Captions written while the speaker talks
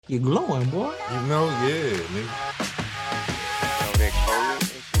You glowing, boy. You know, yeah, nigga. That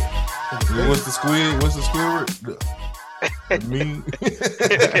exfoliate and shit. What's the squid? What's the Squidward?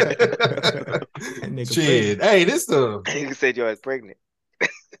 Me. Shit. Hey, this the. You said you was pregnant.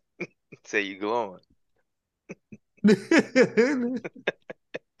 Say you glowing. That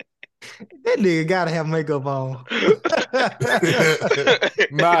nigga gotta have makeup on.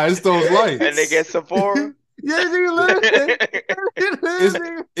 Nah, it's those lights. And they get Sephora. Yeah, nigga,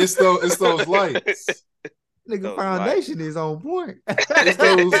 it's those lights. Nigga, Those foundation is on point. It's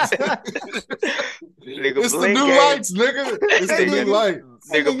those. Nigga, It's the blink new game. lights, nigga. It's the new lights.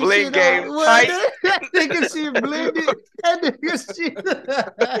 Nigga, blink shit game out. Well, tight. That nigga shit blended. That nigga shit.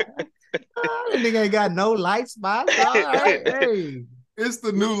 Oh, that nigga ain't got no light spots. All right, hey. It's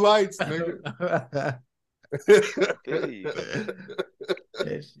the new lights, nigga.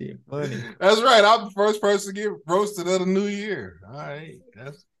 That shit funny. That's right. I'm the first person to get roasted of the new year. All right.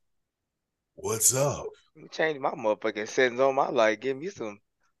 That's what's up. Change my motherfucking settings on my light. Give me some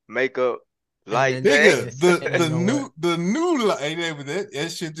makeup light. Nigga, Hey, the new light. Hey,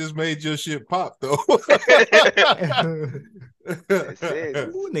 that shit just made your shit pop though. Ooh,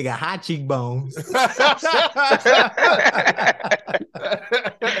 nigga, high cheekbones.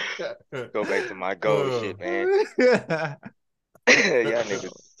 Go back to my gold shit, man. Y'all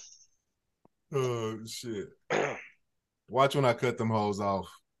niggas. Oh shit! Watch when I cut them hoes off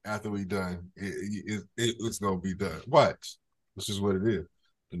after we done. It's gonna be done. Watch. This is what it is.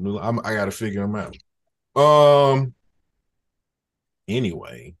 The new. I gotta figure them out.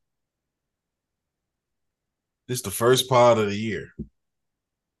 Anyway, this is the first part of the year.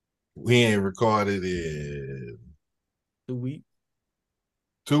 We ain't recorded in 2 weeks.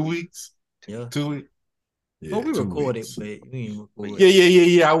 2 weeks. Yeah. 2 weeks. Yeah, Well, we 2 recorded, weeks. but we ain't recorded.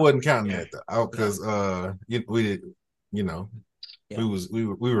 Yeah. I wasn't counting that though, because we did, Yeah.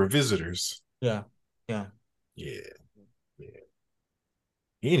 we were visitors. Yeah.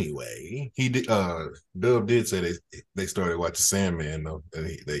 Anyway, he did. Dub did say they started watching Sandman though,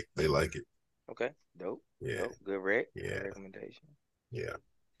 and they like it. Okay, dope. Yeah. Dope. Good rec. Yeah. Good recommendation. Yeah.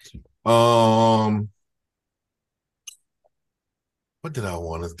 What did I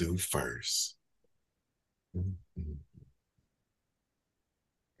want to do first?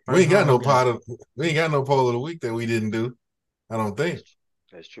 We ain't got no we ain't got no poll of the week that we didn't do. I don't think.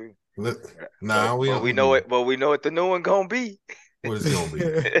 That's true. Nah, but we know it. But we know what the new one gonna be. What is it gonna be?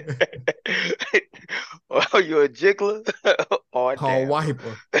 Well, you a jiggler or a Call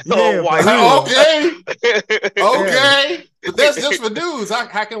wiper. Oh, for real. Okay. But that's just for dudes. How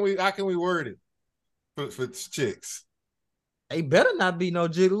can we word it for chicks? They better not be no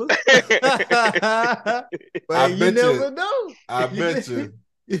jigglers. But I you bet you- never know. I bet you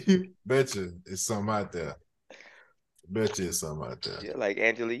it's something out there. Bet you it's something out there. Yeah, like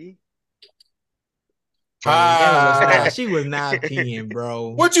Angela Yee. She was not peeing, bro.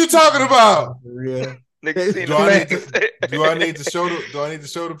 What you talking about? For real. Nigga seen Do I need to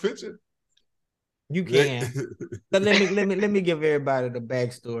show the picture? You can. But let me give everybody the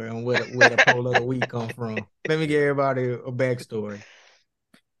backstory on where the poll of the week come from. Let me give everybody a backstory.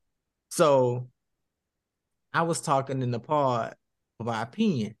 So I was talking in the pod about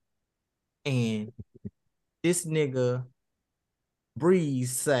peeing, and this nigga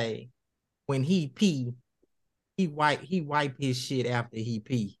Breeze say when he pee, he wipe his shit after he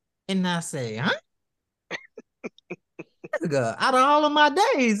pee. And I say, huh? Nigga, out of all of my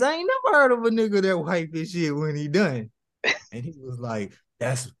days, I ain't never heard of a nigga that wipe his shit when he done. And he was like,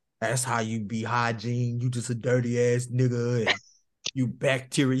 that's how you be hygiene. You just a dirty ass nigga. And you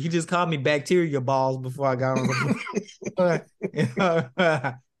bacteria. He just called me bacteria balls before I got on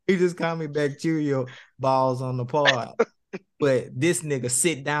the He just called me bacteria balls on the pod. But this nigga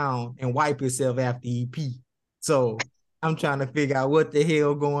sit down and wipe himself after he pee. So I'm trying to figure out what the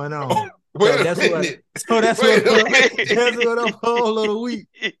hell going on. That's what the poll of the week.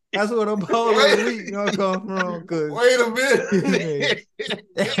 That's what the poll of the week gonna come from. Wait a minute.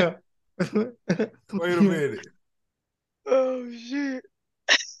 Wait a minute. Oh shit.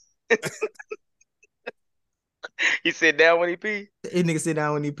 He sit down when he pee. This nigga sit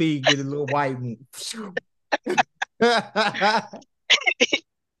down when he pee, get a little white one.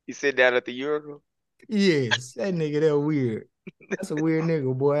 He sit down at the urinal. Yes, that nigga that weird. That's a weird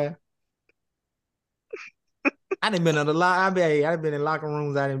nigga, boy. I done been on a lot. I been in locker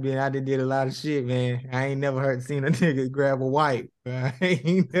rooms. I done did a lot of shit, man. I ain't never seen a nigga grab a wipe. I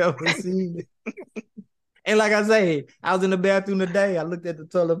ain't never seen it. And like I say, I was in the bathroom today. I looked at the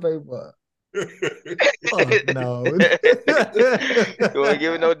toilet paper. Fuck no. You want to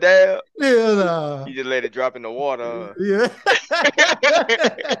give it no dab? Hell no. You just let it drop in the water. Yeah.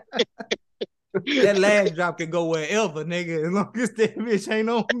 That last drop can go wherever, nigga, as long as that bitch ain't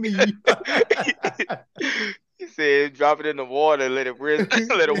on me. He said, drop it in the water, let it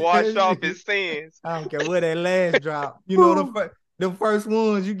let it wash off its sins. I don't care where that last drop. You know, the first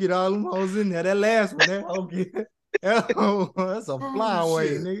ones, you get all them hoes in there. That last one, that hoe get, that's a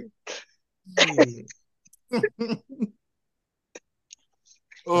flyaway, nigga. Shit. That's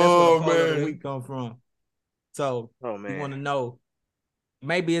where the poll of the week come from. So you want to know,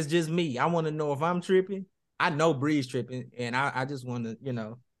 maybe it's just me. I want to know if I'm tripping. I know Bree's tripping, and I just want to, you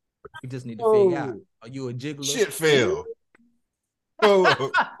know, we just need to figure out. Are you a jiggler? Shit fail.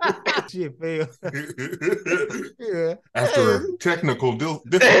 Shit fail. Yeah. After technical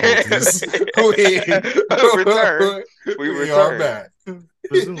difficulties, we return back.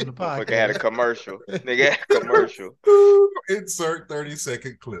 Resume the podcast. Nigga had a commercial. Nigga had a commercial. Insert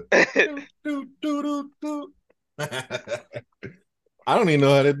 30-second clip. I don't even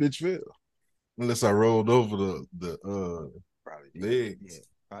know how that bitch feel. Unless I rolled over the legs. Yeah,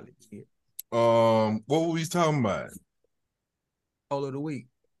 probably did. What were we talking about? Poll of the week.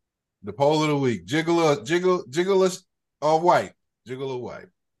 The poll of the week. Jiggle or white. Jiggle or white.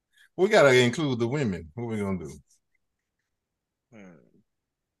 We gotta include the women. What we gonna do?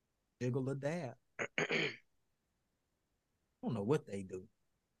 Jiggle or dab. I don't know what they do.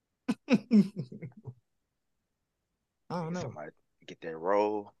 I don't know. Somebody get that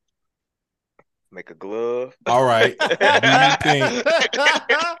roll. Make a glove. All right. Do you think?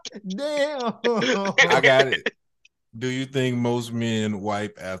 Damn. I got it. Do you think most men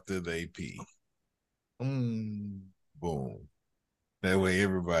wipe after they pee? Boom. That way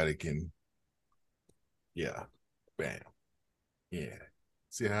everybody can. Yeah. Bam. Yeah.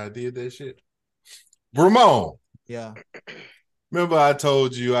 See how I did that shit? Ramon. Yeah. Remember I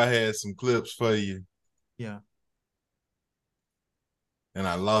told you I had some clips for you? Yeah. And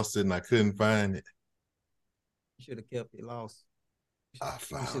I lost it and I couldn't find it. You should have kept it lost. I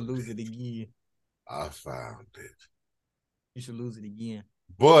found it. You should lose it again. I found it. You should lose it again.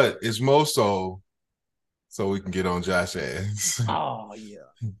 But it's more so we can get on Josh's ass. Oh,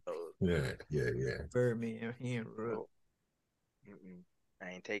 yeah. Yeah. Birdman hand rub.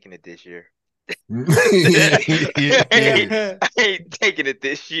 I ain't taking it this year. I I ain't taking it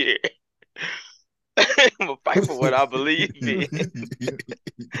this year. I'm gonna fight for what I believe in.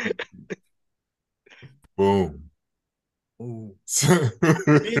 Boom. Ooh.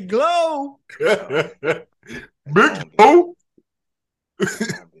 Big glow. Big glow.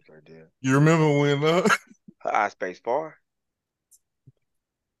 You remember when her eye space far?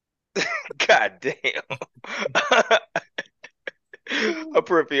 God damn. Her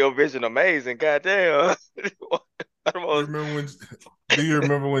peripheral vision amazing. God damn. Do you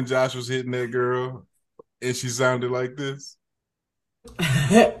remember when Josh was hitting that girl and she sounded like this?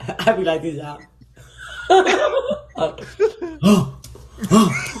 I be like this, y'all. I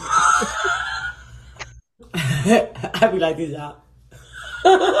be like this, y'all.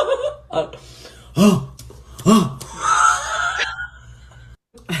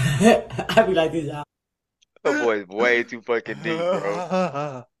 I be like this, y'all. Her voice way too fucking deep,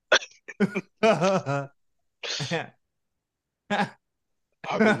 bro. I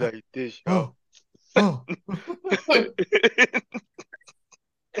be like this, y'all. Her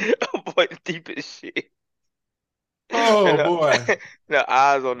voice deep as shit. Oh boy. The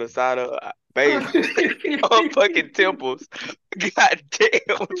eyes on the side of her face. On fucking temples. God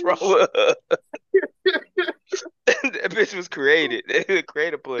damn, what's wrong with her? That bitch was created. They was a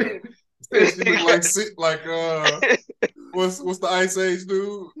creative player. She look like what's the Ice Age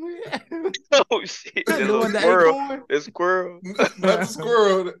dude? Oh shit. That little squirrel. The squirrel. Not the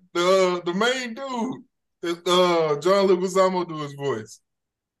squirrel. The main dude. John Leguizamo do his voice.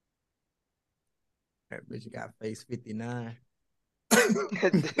 That bitch got face 59.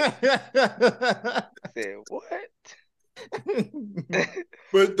 Said what?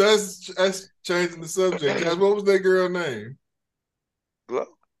 But that's changing the subject. Guys, what was that girl name? Glow.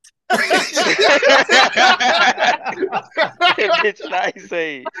 That bitch Ice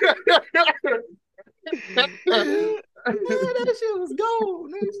Age. That shit was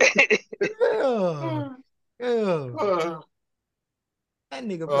gold. Yeah. That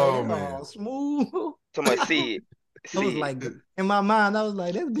nigga played all smooth. Somebody see it. I was like, in my mind, I was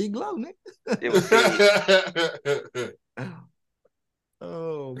like, that's Big Glow, nigga. It was see.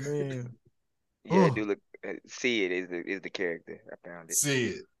 Oh man. Yeah, do look. See it is the character. I found it. See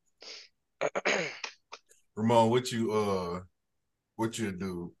it. Ramon, what you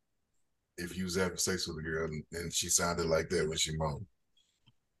do if you was having sex with a girl and she sounded like that when she moaned?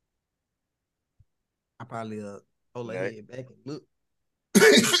 I probably hold her Nut. head back and look.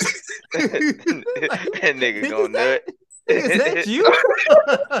 That nigga go nut. Is that you?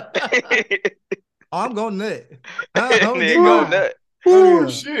 Oh, I'm going nut. That I'm nigga go nut. Oh, yeah.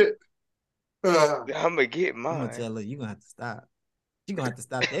 shit. I'm gonna get I'm gonna mine. tell her you gonna have to stop. You gonna have to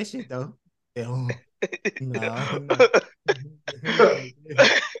stop that shit though. Yeah. No.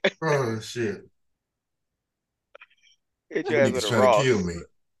 Oh, shit. Hit You your ass with niggas a trying Ross. to kill me.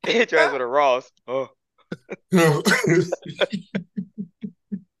 Hit your ass with a Ross. Oh.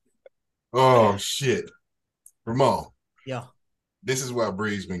 Oh, shit. Ramon, Yeah. this is why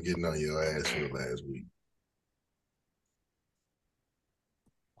Bree's been getting on your ass for the last week.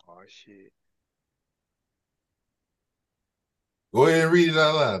 Oh shit. Go ahead and read it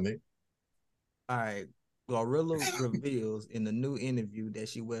out loud, man. All right. Glorilla reveals in a new interview that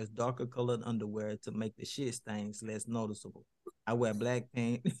she wears darker colored underwear to make the shit stains less noticeable. I wear black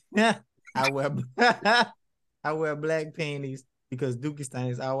paint. I wear I wear black panties because dookie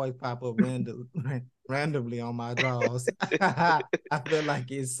stains always pop up randomly on my drawers. I feel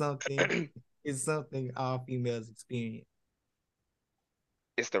like it's something all females experience.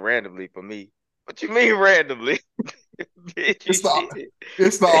 It's the randomly for me. What you mean randomly? Bitch, you shit.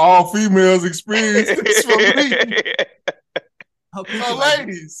 It's the all females experience. This for me. Her Oh,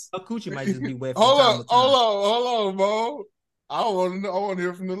 ladies. Her coochie might just be wet from Hold time on, to time. hold on, Mo. I want to know. I want to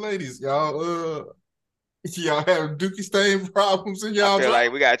hear from the ladies, y'all. Y'all have dookie stain problems in y'all. I feel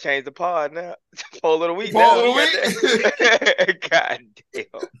like we gotta change the pod now. Poll of the week Poll now. of the week. God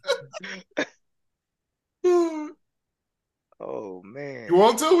damn. Oh man. You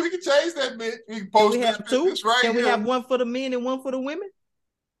want to? We can change that bitch. We can post we this have two? bitch right Can we here. have one for the men and one for the women?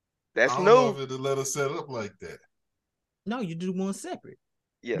 That's I don't new. know if it'll let us set up like that. No, you do one separate.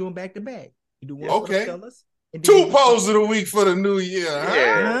 Yeah. You do them back to back. You do one Okay. for the fellas. And then Two you do polls of the week for the new year. Huh?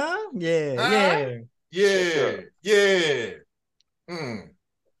 Yeah. Huh? Yeah, Huh? yeah. Yeah. Yeah.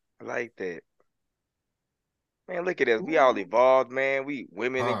 I like that. Man, look at us. We all evolved, man. We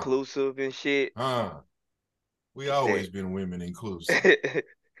women inclusive and shit. We always been women inclusive.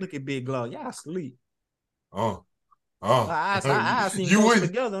 Look at Big Glow. Y'all sleep. I seen you close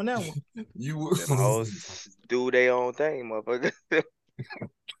together on that one. You would. Them hoes do their own thing, motherfucker.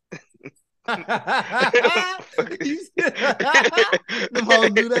 Them hoes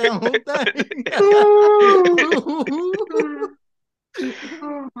do their own thing.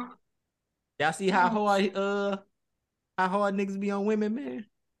 Y'all see how hard niggas be on women, man?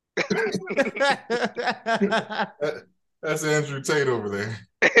 That's Andrew Tate over there.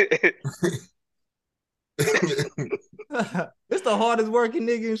 It's the hardest working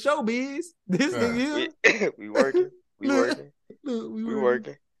nigga in showbiz. This nigga here. We working. We working. We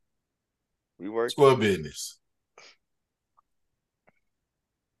working. We working. Squad business.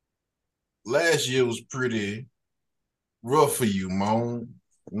 Last year was pretty rough for you, Moan.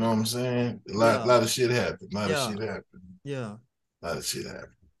 You know what I'm saying? A lot of shit happened. A lot of shit happened. Yeah. A lot of shit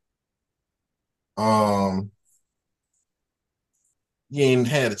happened. You ain't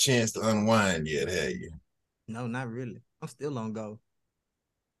had a chance to unwind yet, have you? No, not really. I'm still on go.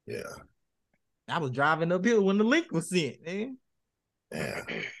 Yeah. I was driving uphill when the link was sent, man. Yeah.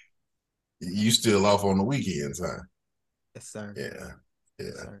 You still off on the weekends, huh? Yes, sir. Yeah.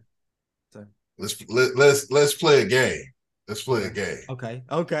 Yes, sir. Let's play a game. Let's play a game. Okay.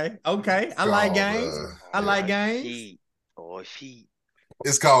 I like games. I like games. Sheet.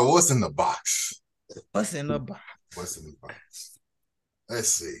 It's called What's in the Box? What's in the box? What's in the box? Let's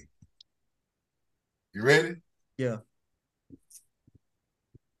see. You ready? Yeah.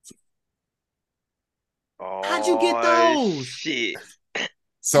 How'd you get those? Shit.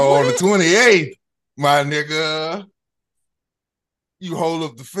 So on the 28th, my nigga, you hold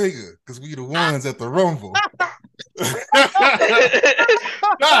up the finger because we the ones at the Rumble.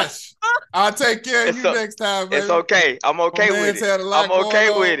 Gosh, I'll take care of you next time, baby. It's okay. I'm okay with it. I'm okay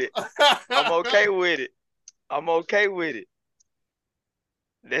with it. I'm okay with it. I'm okay with it.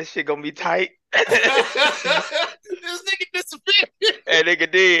 That shit gonna be tight. This nigga disappeared. That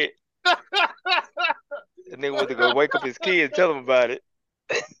nigga did. That nigga went to go wake up his kids and tell them about it.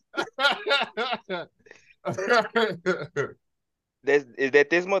 Is that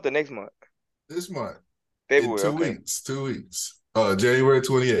this month or next month? This month. February. In 2 weeks. 2 weeks. January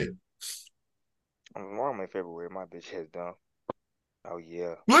 28th. I'm wrong in February. My bitch has done. Oh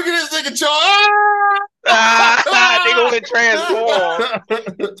yeah. Look at this nigga, Charles. Nigga went transform.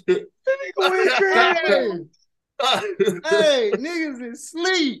 Nigga went transform. Hey, niggas is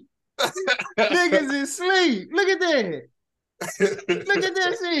sleep. Niggas is sleep. Look at that. Look at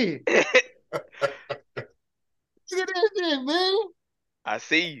that shit. Look at that shit, man. I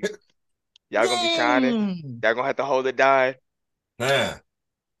see you. Y'all gonna be shining. Y'all gonna have to hold it down. Yeah.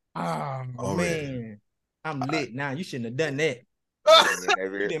 Oh man. I'm lit now. You shouldn't have done that.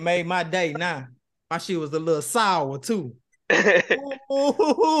 You done made my day now. My shit was a little sour too.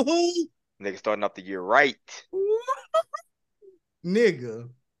 Nigga starting off the year right. Nigga.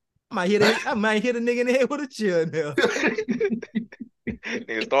 I might hit a nigga in the head with a chair now.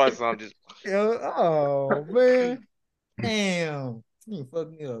 Nigga started something just. Oh man. Damn. You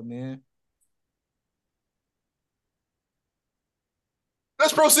fucked me up, man.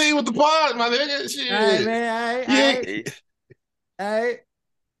 Let's proceed with the pod, my nigga. Shit. All right, man. All right.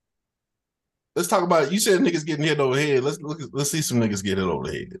 Let's talk about it. You said niggas getting hit over the head. Let's see some niggas get hit over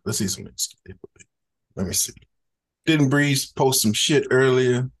the head. Let's see some niggas get hit over the head. Let me see. Didn't Breeze post some shit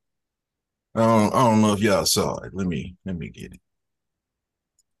earlier? I don't know if y'all saw it. Let me get it.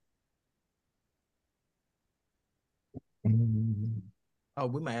 Oh,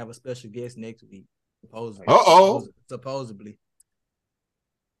 we might have a special guest next week. Supposedly. Supposedly.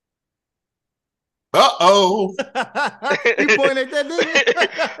 Uh-oh. You pointing at that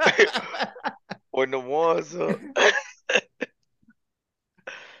nigga? When the ones up.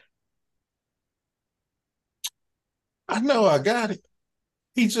 I know I got it.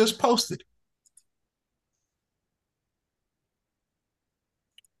 He just posted.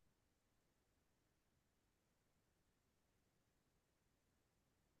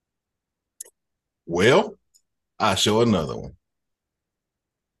 Well, I'll show another one.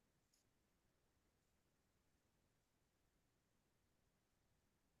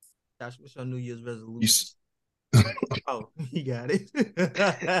 Josh, what's your New Year's resolution? Oh, he got it.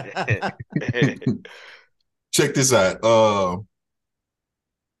 Check this out.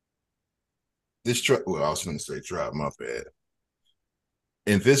 This tribe, well, I was going to say tribe, my bad.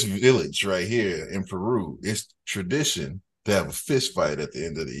 In this village right here in Peru, it's tradition to have a fist fight at the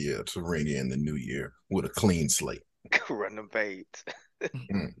end of the year to ring in the new year with a clean slate. Run the bait.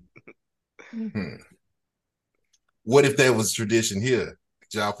 What if that was tradition here?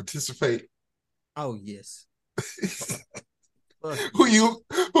 Did y'all participate? Oh yes. Who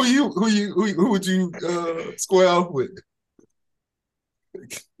would you square off with?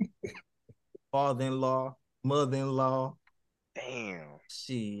 Father-in-law, mother-in-law. Damn.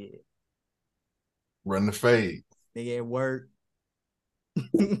 Shit. Run the fade. Nigga at work. I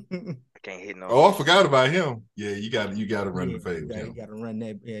can't hit no. Oh, I forgot about him. Yeah, you got to run the fade. You got to run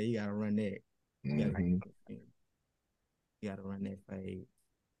that. Yeah, you got to run that. You got to run that fade.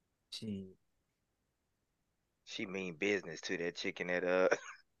 Shit. She mean business to that chicken that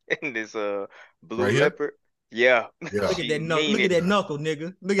in this blue right leopard. Yeah. Look at that knuckle. Look at that knuckle,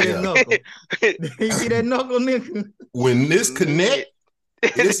 nigga. Look at that knuckle. You see that knuckle, nigga? When this connect,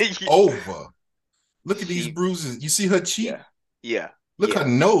 it's over. Look at these bruises. You see her cheek? Yeah. Look her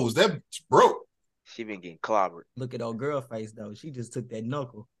nose. That's broke. She been getting clobbered. Look at old girl face though. She just took that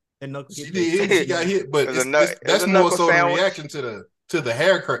knuckle. That knuckle. She did. She got hit, but that's more so the reaction to the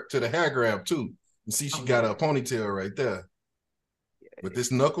hair grab too. You see, she got a ponytail right there. With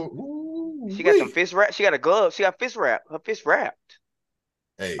this knuckle, ooh, she got some fist wrap. She got a glove. She got fist wrap. Her fist wrapped.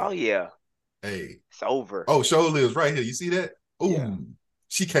 Hey. Oh yeah. Hey. It's over. Oh, shoulder is right here. You see that? Ooh. Yeah.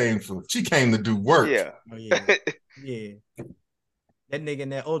 She came to do work. Yeah. Oh, yeah. Yeah. That nigga in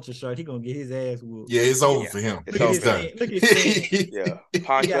that ultra shirt, he gonna get his ass whooped. Yeah, it's over for him. It's over. Done. Look at his yeah.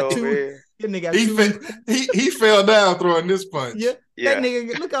 Poncho over here. He fell down throwing this punch. Yeah. That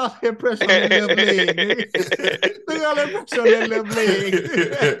nigga, look all that pressure on that left leg. Look all that pressure on that left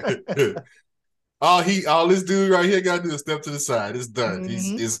leg. All this dude right here got to do is step to the side. It's done.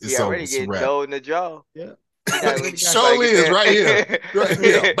 Mm-hmm. It's over. Already getting dough in the jaw. Yeah. Show is right here. Right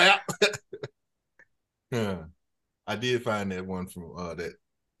here. Yeah. I did find that one from that.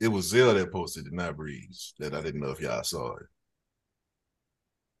 It was Zell that posted it, not Breeze. That I didn't know if y'all saw it.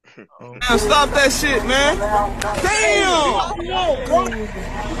 Man, stop that shit, man. Damn! Come on, bro. You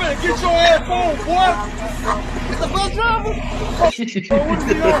better get your ass home, boy. The bus driver?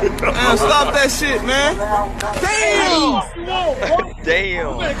 Man, stop that shit, man. Damn! Come on, bro.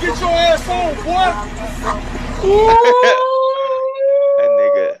 Damn. You better get your ass home, boy.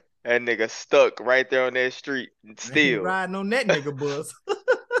 That nigga stuck right there on that street. Still riding on that nigga bus.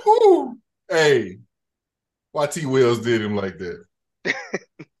 Hey, YT Wells did him like that.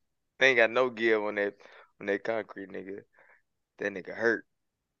 They ain't got no give on that concrete, nigga. That nigga hurt.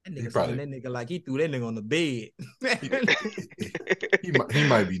 That nigga that nigga like he threw that nigga on the bed. he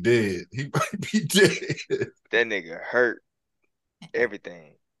might be dead. He might be dead. That nigga hurt.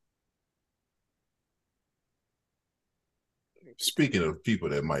 Everything. Speaking of people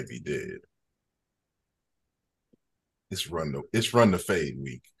that might be dead, it's run the fade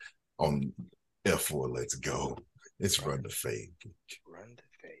week on F4. Let's go. It's run the fade week. Run the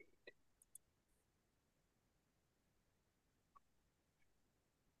fade.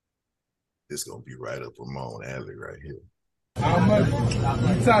 This gonna be right up Ramon Alley right here. How much?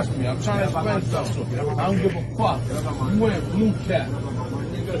 You touch me. I'm trying to explain something. I don't give a fuck. You wearing blue cap.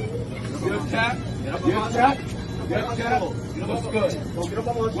 Your cap? Your cap? Your cap? What's good? What's good?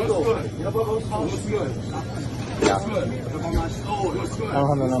 What's good? What's good? What's good? I don't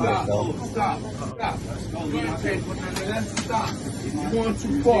have no number, though. Stop. Let's stop. You're going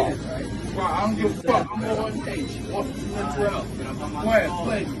too far. I don't give a fuck. I'm on page. Officer mental health. Go ahead,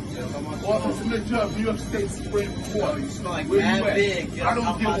 play. Officer mental health, New York State Supreme Court. Where you at? I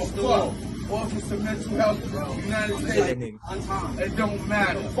don't give a fuck. Officer mental health, United States. It don't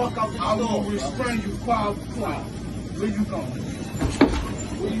matter. I will restrain you 5 o'clock. Where you going?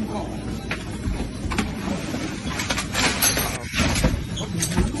 Where you going?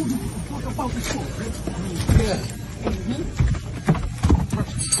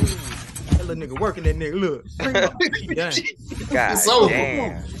 That little nigga working that nigga. Look. God So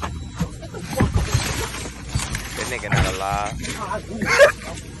damn. That nigga not alive.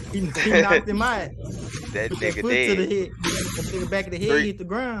 He knocked him out. That nigga Foot dead. to the head. That nigga back of the head hit the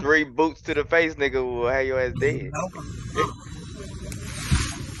ground. 3 boots to the face, nigga, will have your ass dead.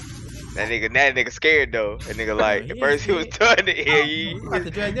 That nigga scared though. That nigga like at first he was trying to hear you. You have to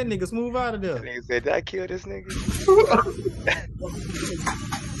drag that nigga smooth out of there. That nigga said, "Did I kill this nigga?"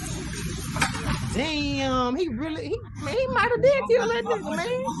 Damn, he might have did kill that nigga,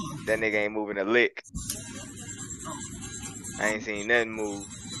 man. That nigga ain't moving a lick. I ain't seen nothing move.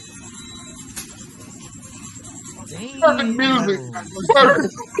 perfect music.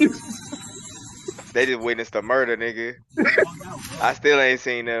 They just witnessed a murder, nigga. I still ain't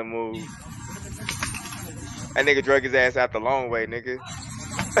seen nothing move. That nigga drug his ass out the long way, nigga.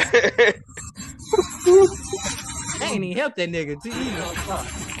 I ain't even help that nigga too either.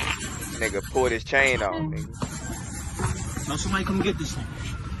 Nigga pulled his chain off, nigga. Now somebody come get this thing.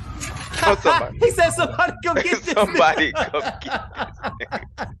 Oh, somebody. He said somebody come get this Somebody nigga. come get this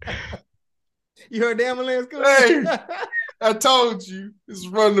nigga. You heard the ambulance come? Hey, I told you, it's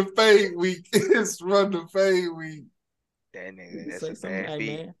run the fade week. It's run the fade week. That nigga, Say that's a something, bad hey,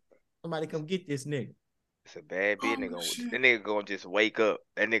 beat. man. Somebody come get this nigga. It's a bad beat. Oh, shit. That nigga gonna just wake up.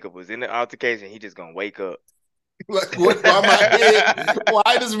 That nigga was in the altercation. He just gonna wake up. Like, what? Why my head?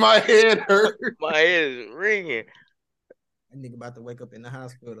 Why does my head hurt? My head is ringing. That nigga about to wake up in the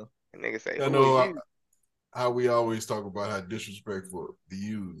hospital. That nigga say, I "Who know are you?" how we always talk about how disrespectful the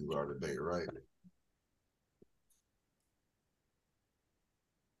youths are today, right?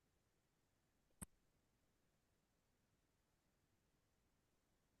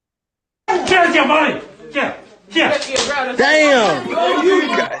 Get your money! Get! Damn!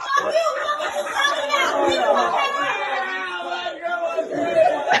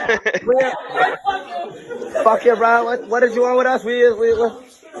 Fuck you, bro. What did you want with us?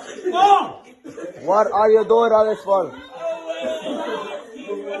 What are you doing all this for?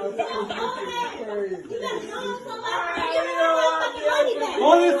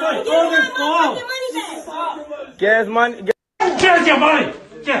 Get his money. Get your money!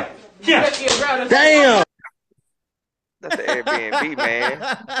 Get! Damn! That's an Airbnb, man.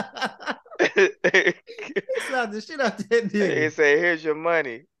 He slapped the shit out that He nigga. say, "Here's your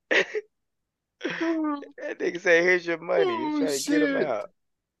money." That nigga say, "Here's your money." You trying to get him shit. out.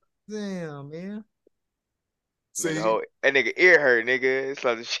 Damn, man. See, That nigga ear hurt, nigga. It's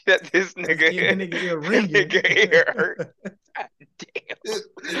like the shit at this nigga. That nigga ear That ringing. nigga ear hurt.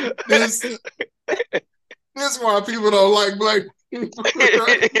 this why people don't like black people.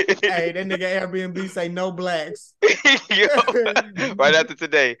 Hey, that nigga Airbnb say no blacks. Yo, right after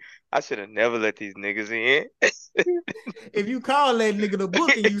today, I should have never let these niggas in. If you call that nigga the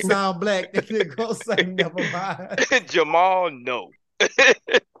book and you sound black, that nigga gonna say never mind. Jamal, no.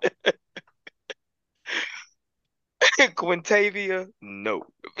 Quintavia, no.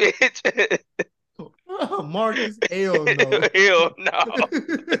 Bitch. Marcus, hell no. Hell no.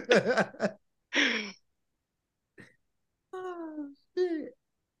 Oh, shit.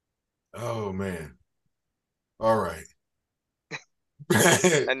 Oh man. All right.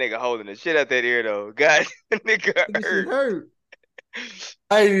 That nigga holding the shit out that ear though. God, that nigga This shit hurt. hurt.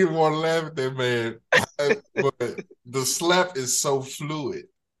 I didn't even want to laugh at that man, but the slap is so fluid.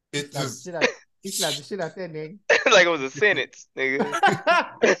 It just He slapped the shit out that nigga. Like it was a sentence, nigga.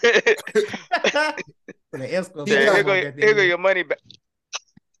 For the escort. Here go your money back.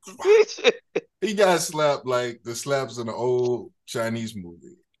 He got slapped like the slaps in the old Chinese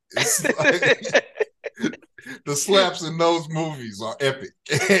movie. It's like the slaps in those movies are epic.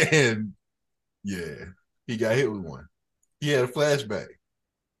 And yeah, he got hit with one. He had a flashback.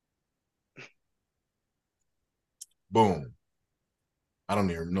 Boom. I don't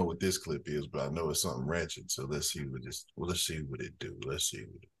even know what this clip is, but I know it's something ratchet. So let's see what this. Well, let's see what it do. Let's see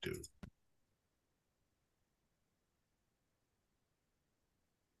what it do.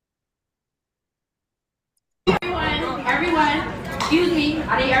 Everyone, excuse me.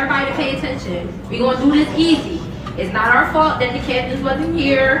 I need everybody to pay attention. We're gonna do this easy. It's not our fault that the captains wasn't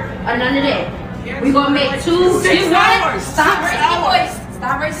here or none of that. We're gonna make 2 6 hours. Stop raising your voice.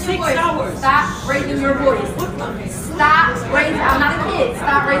 Stop raising your voice. 6 hours. Stop raising your voice. Stop raising. I'm not a kid.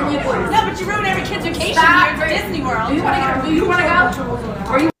 Stop raising your voice. No, but you ruined every kid's vacation Stop. here at Disney World. Do you wanna go?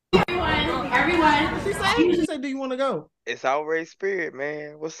 Or you? Everyone. She said, "Do you want to go?" It's outrage spirit,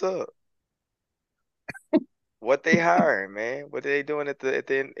 man. What's up? What they hiring, man? What are they doing at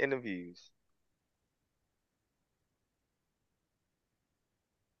the interviews?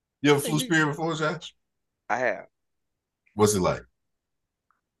 You ever flew Spirit before, Josh? I have. What's it like?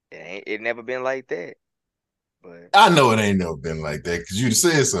 It never been like that. But I know it ain't never been like that because you'd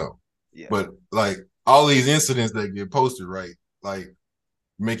said something. yeah. But like all these incidents that get posted, right? Like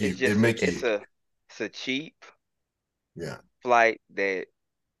it's a cheap flight that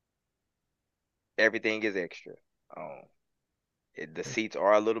everything is extra. The seats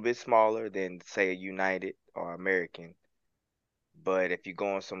are a little bit smaller than say a United or American, but if you're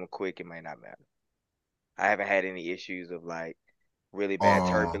going somewhere quick, it might not matter. I haven't had any issues of like really bad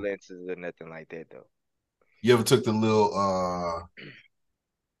turbulences or nothing like that though. You ever took the little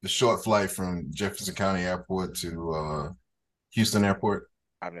the short flight from Jefferson County Airport to Houston Airport?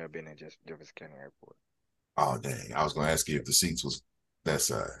 I've never been in Jefferson County Airport. Oh dang! I was gonna ask you if the seats was that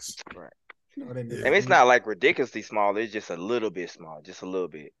size. Right. Yeah. I mean, it's not like ridiculously small. It's just a little bit small, just a little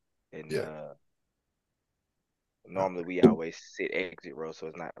bit. And normally we always sit exit row, so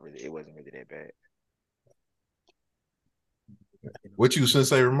it wasn't really that bad. What you should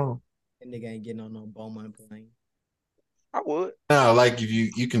say, Ramon? That nigga ain't getting on no Beaumont plane. I would. No, like if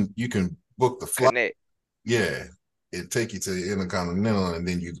you can book the flight. Connect. Yeah, it take you to the Intercontinental, and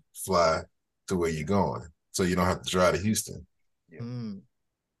then you fly to where you're going, so you don't have to drive to Houston. Yeah.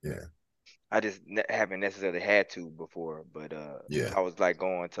 Yeah. I just haven't necessarily had to before, but I was like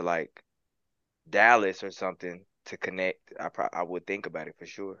going to like Dallas or something to connect. I would think about it for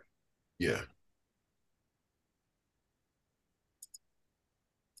sure. Yeah.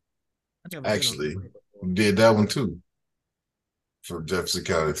 Actually, did that one too. From Jefferson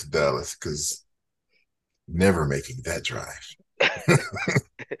County to Dallas, because never making that drive.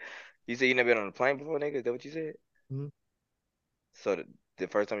 You said you never been on a plane before, nigga? Is that what you said? Mm-hmm. So the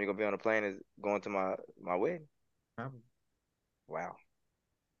first time you're gonna be on a plane is going to my wedding? Probably. Wow.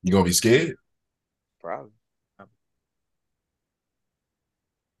 You gonna be scared? Probably.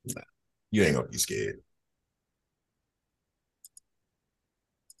 Nah, you ain't gonna be scared.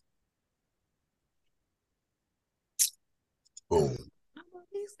 Boom.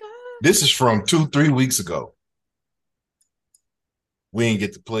 This is from 2-3 weeks ago. We didn't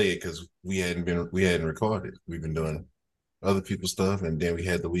get to play it because we hadn't recorded. We've been doing other people's stuff, and then we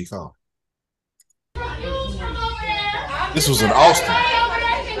had the week off. This was in Austin.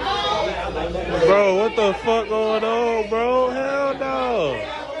 Bro, what the fuck going on, bro? Hell no.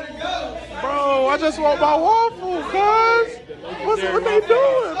 Bro, I just want my waffle, cuz. What they doing,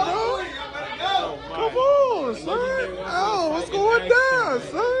 bro? Come on, son. Oh, what's going down,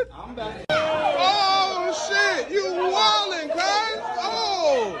 son? Oh, shit. You wildin', cuz.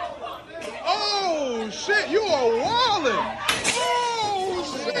 Oh, shit. You are wildin'. Oh,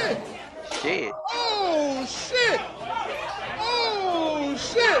 shit. Shit. Oh, shit. Oh,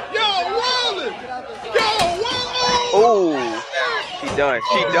 shit. Y'all wildin'. Y'all wildin'. Oh. She done.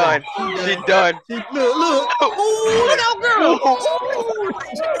 She done. Look. Ooh, look out, girl.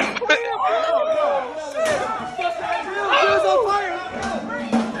 Girl's on fire.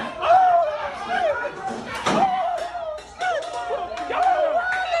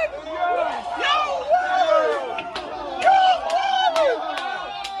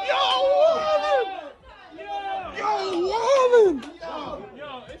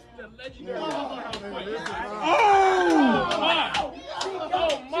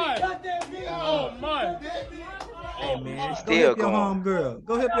 Still go help your home girl.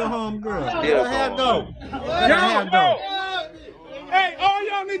 Go help your home girl. Still Let her hair go. Let her hair go. Hey, all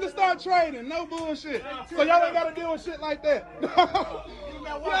y'all need to start trading. No bullshit. So y'all ain't got to deal with shit like that.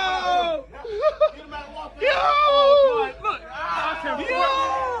 Yo!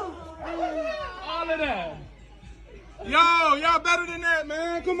 Yo! of that. Yo, y'all better than that,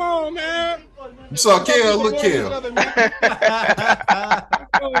 man. Come on, man. You saw Kel? Look, Each Kel. other, man.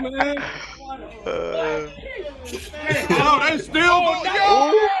 Come on, man. Oh, they still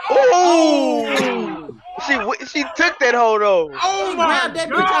go. Oh, she took that hold on. Oh my Grabbed that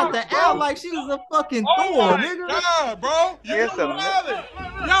bitch out the air like she was a fucking Thor, nigga. God, bro. You Yes, violent.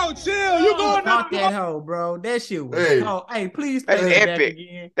 Yo, chill. You going Caught to that hoe, bro. That shit was. Hey. Oh, hey, please play That's that back epic.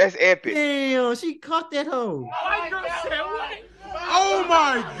 again. That's epic. Damn, she caught that hoe. Oh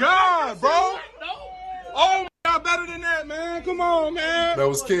my God, bro. Oh my God, better than that, man. Come on, man. That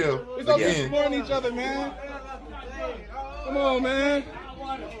was Kel We're gonna be again. supporting each other, man. Come on, man.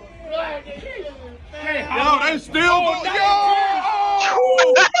 Yo, they still go.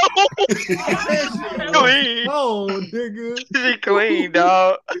 Clean. Oh, nigga. She clean,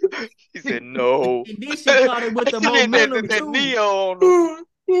 dog. She said no. And then she caught it with the She did momentum that too. knee on her.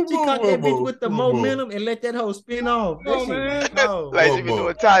 She caught that bitch with the momentum and let that hoe spin off. That Oh, shit man. was cold. Like she been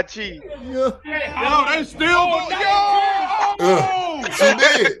doing Tai Chi. Yeah. Yo, they still go. She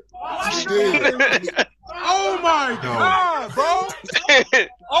did. She did. Oh my God, bro.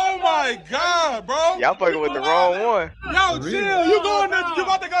 Oh my God, bro. Y'all fucking with the wrong one. Yo, chill. You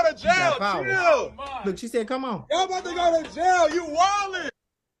about to go to jail. got power. Chill. Look, she said, come on. Y'all about to go to jail. You wildin'.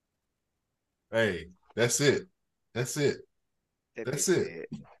 Hey, that's it. That's it. That's it.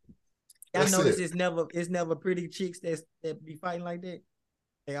 Y'all That's notice it. it's never pretty chicks that be fighting like that.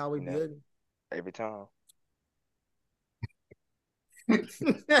 They always be Never. ugly. Every time.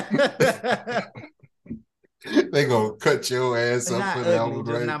 They gonna cut your ass up Not for that ugly, one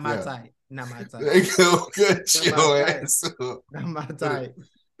just right not my there. type. Not my type. They gonna cut Not your my type. ass up. Not my type.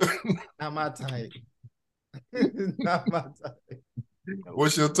 Not my type. Not my type.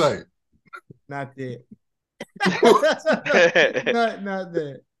 What's your type? Not that. not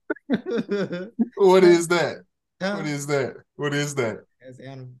that. What is that? Huh? What is that? What is that? That's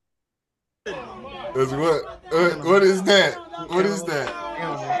animal. That's what? What is that? What is that?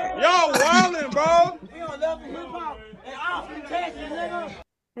 Animal. Y'all wildin', bro.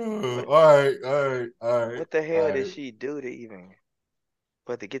 All right. What the hell all did right. she do to even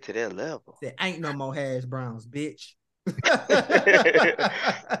but to get to that level? There ain't no more hash browns, bitch.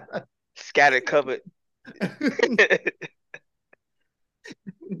 Scattered covered. That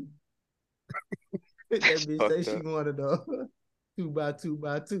bitch say she wanted a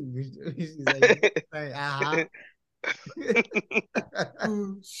 2x2x2. She's like,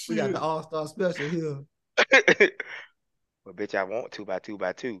 we got the all-star special here. Well, bitch, I want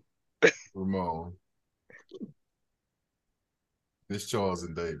 2x2x2. Ramon. It's Charles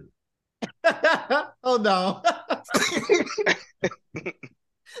and David. Hold on.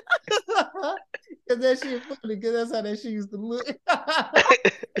 Cause that shit funny, cause that's how that shit used to look.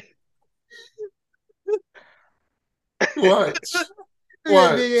 Watch. Look at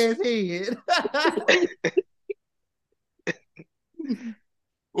that big ass head.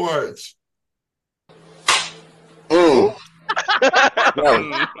 Watch.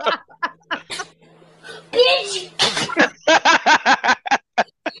 Bitch!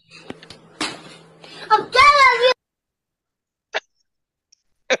 I'm telling you!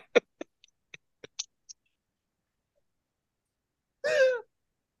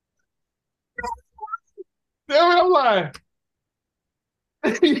 Damn it, I'm lying.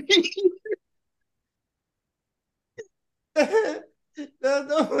 That's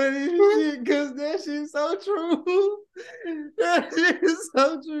the funniest shit, cause that shit's so true. That shit is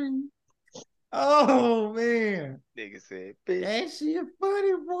so true. Oh man. Nigga said, bitch. That shit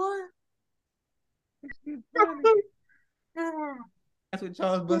funny, boy. That shit funny. That's what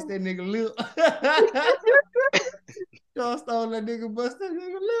Charles bust that nigga lip. Charles stole that nigga, bust that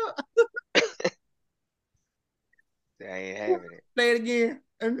nigga lip. I ain't having it. Play it again.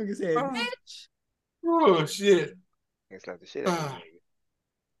 That nigga said, bitch. Oh shit. It's like the shit out of I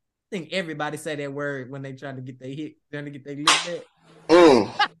think everybody say that word when they trying to get their hit, trying to get their lip back.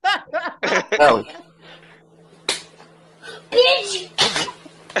 Bitch!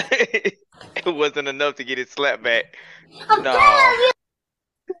 It wasn't enough to get it slapped back. I'm No. telling you!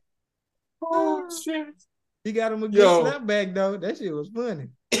 Oh shit. He got him a good Yo. slap back though. That shit was funny.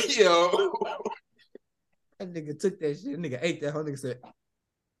 Yo. That nigga took that shit. That nigga ate that whole nigga said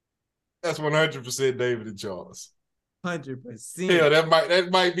That's 100% David and Charles. 100%. Hell, that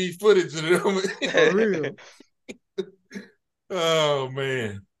might be footage of them. For real. Oh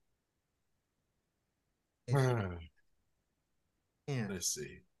man. Yeah. Let's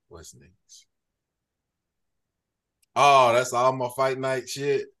see. What's next? Oh, that's all my fight night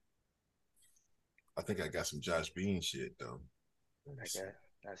shit. I think I got some Josh Bean shit though. I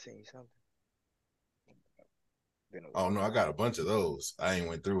seen something. Been a Oh week. no, I got a bunch of those. I ain't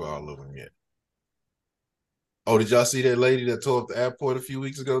went through all of them yet. Oh, did y'all see that lady that tore up the airport a few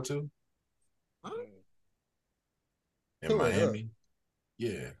weeks ago too? In Tore it up. Miami?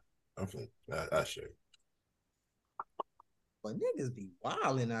 Yeah. I show you. But niggas be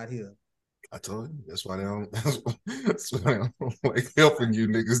wilding out here. I told you. That's why they don't that's why they don't like helping you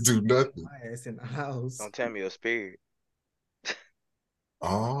niggas do nothing. My ass in the house. Don't tell me your spirit.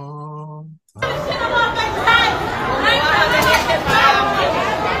 Oh.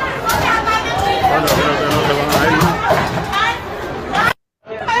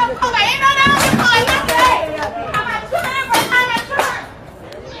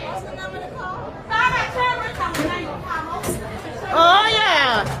 Oh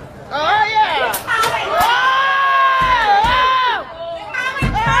yeah! Oh yeah!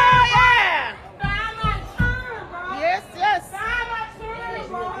 Yes, yes.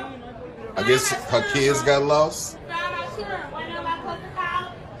 I guess her kids got lost.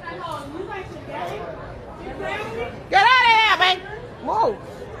 Get out of here, man! Move!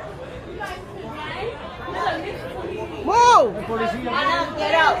 Move!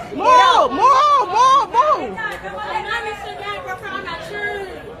 Get out. Move! Move! Move! Move!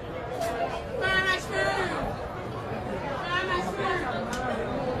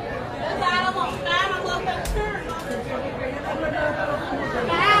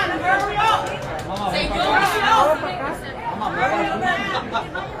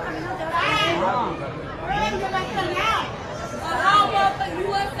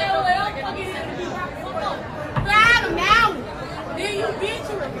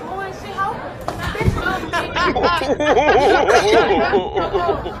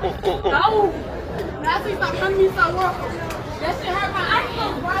 No. That's why stop coming to me so rough. That shit hurt my eyes.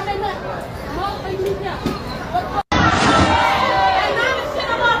 Why they not? Motherfucker, me down.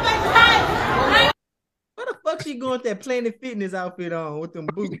 What the fuck she going with that Planet Fitness outfit on with them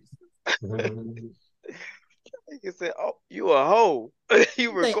boots? He said, "Oh, you a hoe?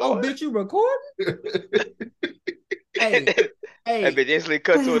 You Say, oh, record?" bitch, you recording? Hey, hey. That bitch instantly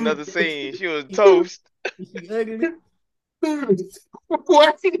cut to another scene. She was toast. Is she ugly?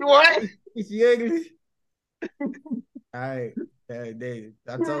 What? Is she ugly? All right.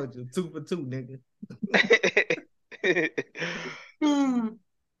 I told you, 2 for 2, nigga.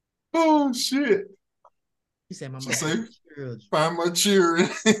 Oh shit. He said, She said, find my children.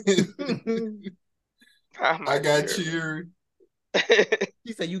 I got children.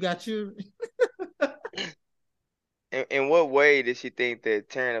 He said, you got children? In what way did she think that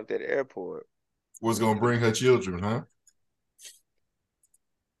tearing up that airport was gonna bring her children, huh?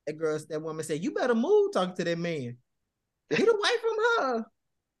 That woman said, you better move talking to that man. Get away from her.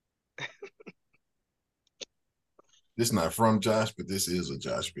 This is not from Josh, but this is a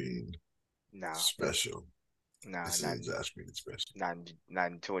Josh Bean special. Nah, this not is a Josh Bean special.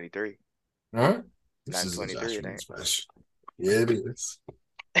 Not in 23. Huh? This Not is a 23, Josh it Bean ain't. special. Yeah, it is.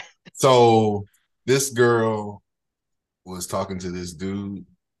 So this girl was talking to this dude,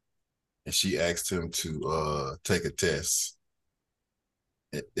 and she asked him to take a test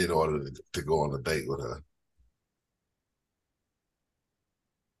in order to go on a date with her.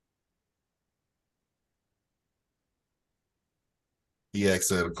 He asked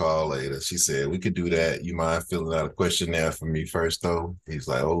her to call later. She said, we could do that. You mind filling out a questionnaire for me first, though? He's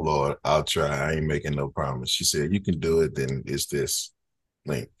like, oh, Lord, I'll try. I ain't making no promise. She said, you can do it. Then it's this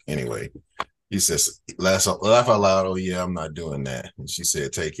link. Anyway, he says, laugh out loud. Oh, yeah, I'm not doing that. And she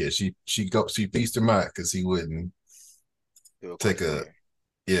said, take care. She pieced him out because he wouldn't take a,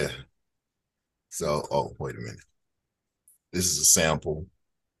 yeah. So, oh, wait a minute. This is a sample.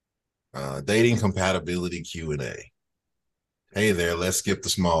 Dating compatibility Q&A. Hey there, let's skip the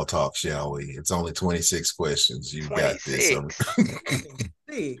small talk, shall we? It's only 26 questions. You got this.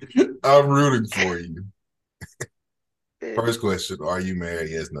 I'm rooting for you. First question, are you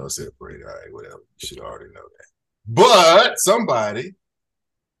married? Yes, no, separated. All right, whatever. You should already know that. But somebody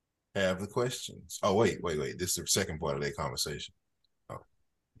have the questions. Oh, wait. This is the second part of their conversation. Oh.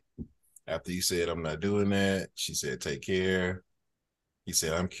 After he said, I'm not doing that, she said, take care. He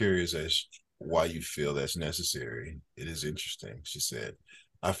said, I'm curious as why you feel that's necessary. It is interesting. She said,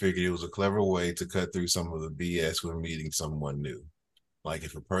 I figured it was a clever way to cut through some of the BS when meeting someone new. Like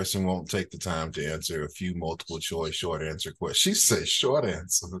if a person won't take the time to answer a few multiple choice short answer questions. She said short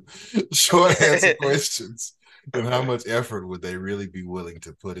answer questions. Then how much effort would they really be willing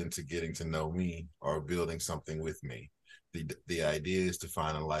to put into getting to know me or building something with me? The idea is to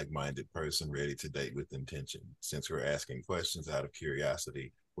find a like-minded person ready to date with intention. Since we're asking questions out of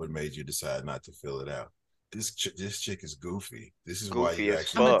curiosity, what made you decide not to fill it out? This chick is goofy. This is goofy why you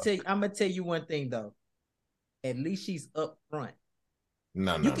actually. I'm gonna tell you one thing though. at least she's up front.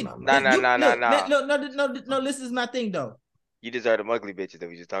 No. No. This is my thing though. You deserve them ugly bitches that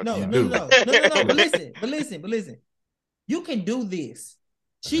we just talked about. do. No. But listen. You can do this.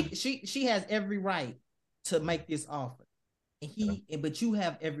 She has every right to make this offer, but you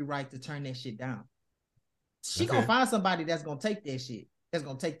have every right to turn that shit down. She gonna find somebody that's gonna take that shit. That's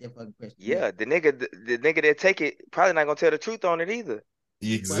gonna take that fucking question. Yeah, the nigga that take it probably not gonna tell the truth on it either.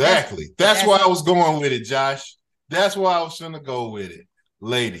 Exactly. That's why I was going with it, Josh. That's why I was gonna go with it.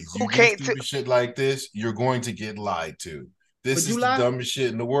 Ladies, you do stupid shit like this, you're going to get lied to. This is the dumbest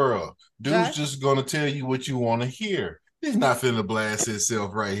shit in the world. Dude's just gonna tell you what you want to hear. He's not finna blast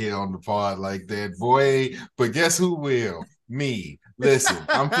himself right here on the pod like that, boy. But guess who will? Me. Listen,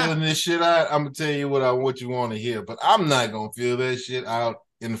 I'm feeling this shit out. I'm gonna tell you what you want to hear, but I'm not gonna feel that shit out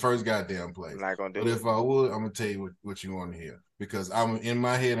in the first goddamn place. I'm not gonna do but it. If I would, I'm gonna tell you what you want to hear. Because I'm in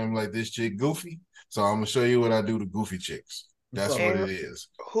my head, I'm like, this chick goofy. So I'm gonna show you what I do to goofy chicks. That's what it is.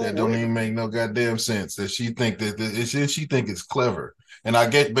 That don't even make no goddamn sense. That she think she think it's clever. And I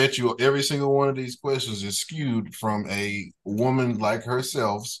bet you every single one of these questions is skewed from a woman like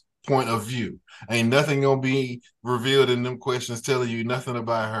herself's point of view. Ain't nothing gonna be revealed in them questions telling you nothing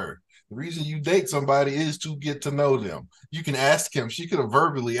about her. The reason you date somebody is to get to know them. You can ask him. She could have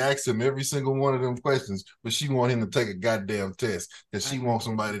verbally asked him every single one of them questions, but she want him to take a goddamn test because she wants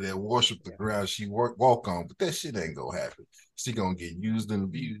somebody that worship the ground she walk on. But that shit ain't gonna happen. She gonna get used and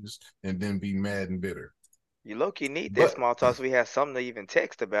abused and then be mad and bitter. You low-key need that small talk so we have something to even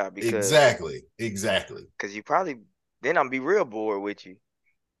text about. Because Exactly. Because you probably, then I'm be real bored with you.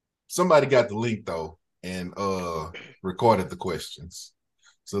 Somebody got the link though and recorded the questions.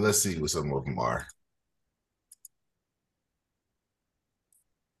 So let's see what some of them are.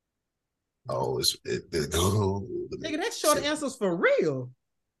 Oh, nigga, that's short answers for real.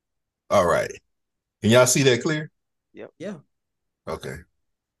 All right. Can y'all see that clear? Yep. Yeah. Okay.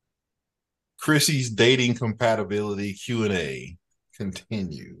 Chrissy's dating compatibility Q&A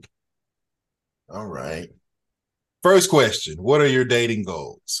continued. All right. First question. What are your dating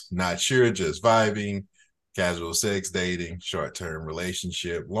goals? Not sure, just vibing, casual sex dating, short-term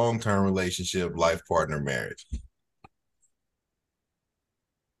relationship, long-term relationship, life partner, marriage.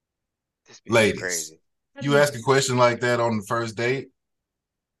 Ladies, crazy. You ask a question like that on the first date?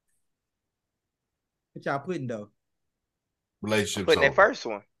 What y'all putting though? Relationship. Putting that first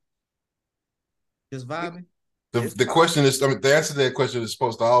one. Just vibing? The question is, the answer to that question is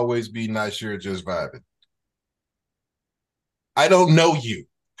supposed to always be not sure, just vibing. I don't know you.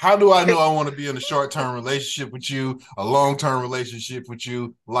 How do I know I want to be in a short-term relationship with you, a long-term relationship with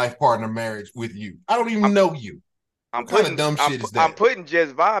you, life partner, marriage with you? I don't even know you. What kind of dumb shit is that? I'm putting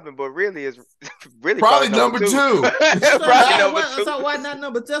just vibing, but really it's really probably number two. Probably number two. So why not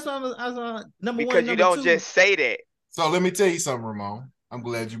number two? That's why I was number because one. Because you don't just say that. So let me tell you something, Ramon. I'm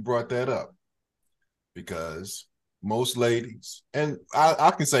glad you brought that up. Because most ladies, and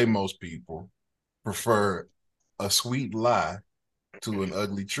I can say most people, prefer a sweet lie to an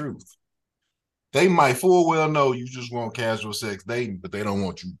ugly truth. They might full well know you just want casual sex dating, but they don't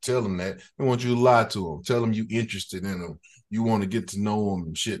want you to tell them that. They want you to lie to them. Tell them you interested in them. You want to get to know them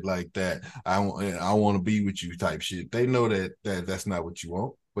and shit like that. I want to be with you type shit. They know that that's not what you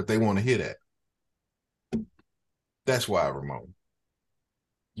want, but they want to hear that. That's why, Ramon.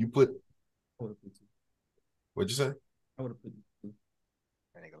 You put... What'd you say? I would have put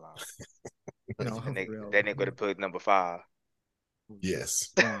that nigga long. That nigga would have put number 5.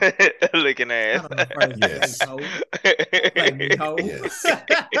 Yes. Looking ass. Yes.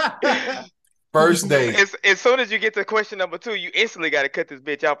 Yes. First date. As soon as you get to question number 2, you instantly got to cut this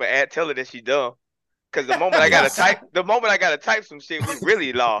bitch off and tell her that she dumb. Because the moment I gotta type some shit, we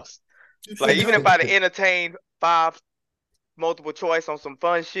really lost. Like even if I'd entertained 5 multiple choice on some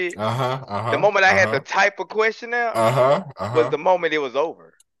fun shit. The moment I had to type a question out, was the moment it was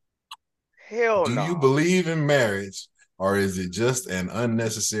over. Hell no. Do you believe in marriage, or is it just an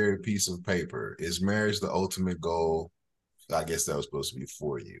unnecessary piece of paper? Is marriage the ultimate goal? I guess that was supposed to be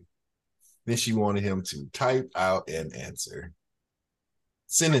for you. Then she wanted him to type out an answer.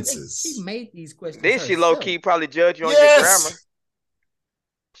 Sentences. She made these questions. Then she low key probably judge you on your grammar.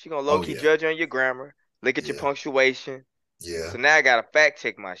 She gonna low key judge you on your grammar. Look at your punctuation. Yeah. So now I gotta fact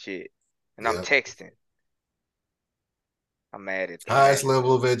check my shit, and I'm texting. I'm mad at that. Highest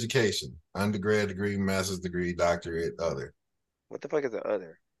level of education: undergrad degree, master's degree, doctorate, other. What the fuck is the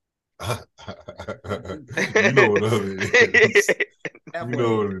other? You know what other is. You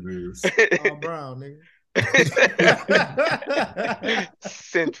know what it is. Oh, brown, nigga.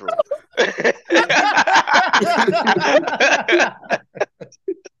 Central.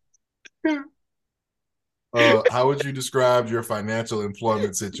 How would you describe your financial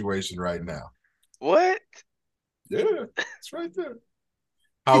employment situation right now? What? Yeah, it's right there.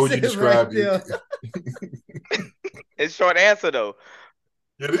 How would you describe it? It's short answer though.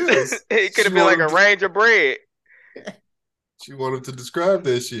 It is. It could have been like a range of bread. She wanted to describe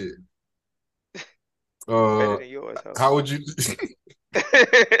that shit. Better than yours, huh? How would you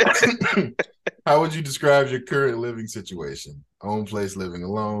how would you describe your current living situation? Own place, living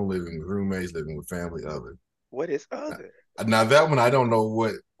alone, living with roommates, living with family, other. What is other? Now that one, I don't know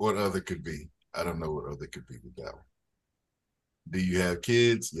what other could be. I don't know what other could be with that one. Do you have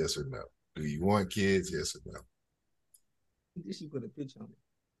kids? Yes or no? Do you want kids? Yes or no? Did she put a picture on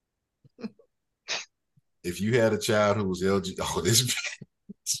it? If you had a child who was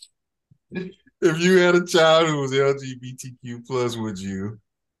if you had a child who was LGBTQ plus, would you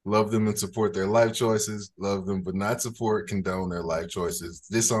love them and support their life choices? Love them but not support, condone their life choices,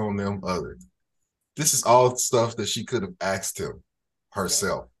 disown them, other. This is all stuff that she could have asked him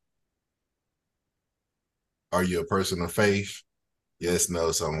herself. Are you a person of faith? Yes,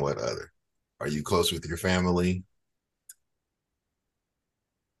 no, somewhat, other. Are you close with your family?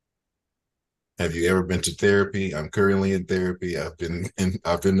 Have you ever been to therapy? I'm currently in therapy. I've been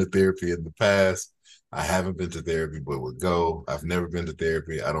to therapy in the past. I haven't been to therapy, but would go. I've never been to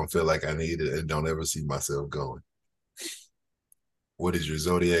therapy. I don't feel like I need it and don't ever see myself going. What is your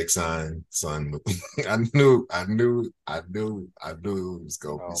zodiac sign, son? I knew it was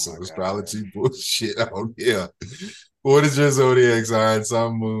gonna be some astrology bullshit out here. What is your zodiac sign,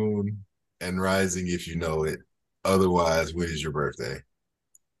 sun, moon, and rising if you know it? Otherwise, when is your birthday?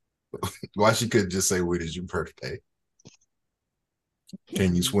 Why she couldn't just say, when is your birthday?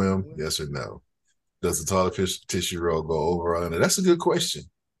 Can you swim? Yes or no? Does the toilet tissue roll go over or under? That's a good question.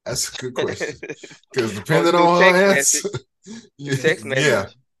 That's a good question. Because depending on her answer, text message. Yeah.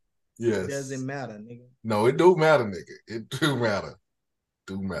 Yes. It doesn't matter, nigga. No, it do matter, nigga. It do matter.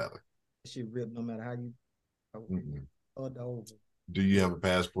 Do matter. Shit real no matter how you over. Do you have a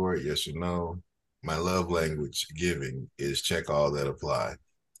passport? Yes or no? My love language, giving, is check all that apply.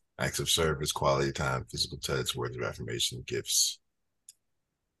 Acts of service, quality time, physical touch, words of affirmation, gifts.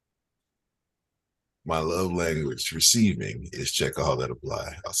 My love language, receiving, is check all that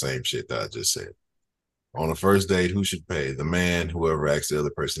apply. Same shit that I just said. On a first date, who should pay? The man, whoever asks the other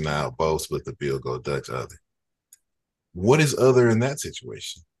person out, both split the bill, go Dutch, other. What is other in that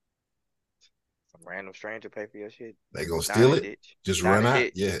situation? Some random stranger pay for your shit. They gonna steal it? Just run out?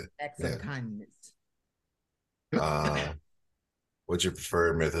 Yeah. Acts of kindness. What's your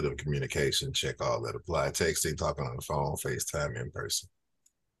preferred method of communication? Check all that apply. Texting, talking on the phone, FaceTime, in person.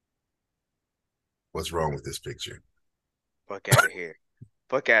 What's wrong with this picture? Fuck out of here.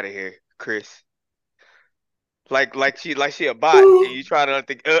 Fuck out of here, Chris. Like she a bot and you try to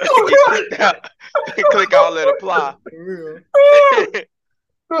click all that apply.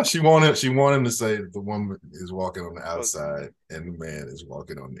 She wanted him to say that the woman is walking on the outside and the man is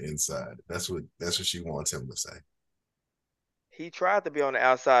walking on the inside. That's what she wants him to say. He tried to be on the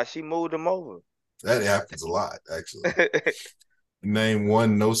outside. She moved him over. That happens a lot, actually. Name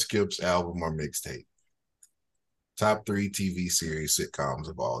one no skips album or mixtape. Top 3 TV series, sitcoms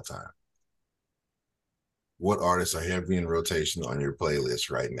of all time. What artists are heavy in rotation on your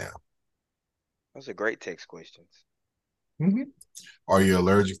playlist right now? Those are great text questions. Mm-hmm. Are you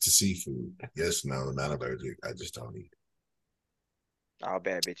allergic to seafood? Yes, no, not allergic. I just don't eat it. All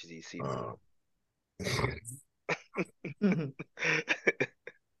bad bitches eat seafood.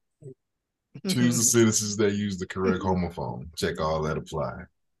 Choose the sentences that use the correct homophone. Check all that apply.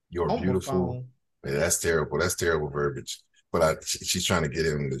 You're homophone. Beautiful. Yeah, that's terrible. That's terrible verbiage. But she's trying to get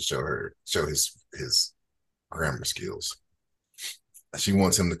him to show his grammar skills. She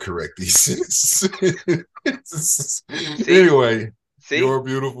wants him to correct these sentences. Anyway, you're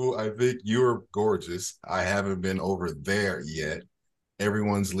beautiful. I think you're gorgeous. I haven't been over there yet.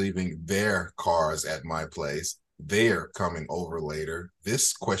 Everyone's leaving their cars at my place. They're coming over later.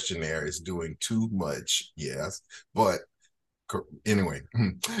 This questionnaire is doing too much. Yes. But anyway,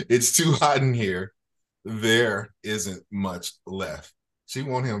 it's too hot in here. There isn't much left. She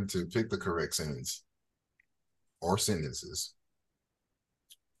wants him to pick the correct sentence or sentences.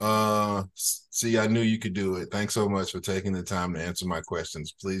 See, I knew you could do it. Thanks so much for taking the time to answer my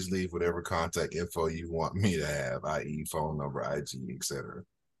questions. Please leave whatever contact info you want me to have, i.e. phone number, IG, etc.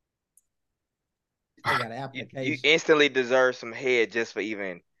 They got an application. You instantly deserve some head just for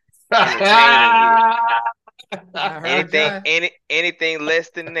even entertaining you. Anything less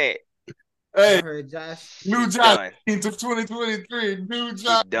than that. Hey, y'all heard Josh? New Josh into 2023. New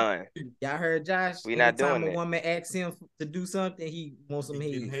Josh. Done. Y'all heard Josh? We not doing that. A woman asks him to do something, he wants some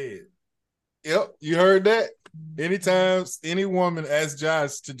head. Yep, you heard that. Anytime any woman asks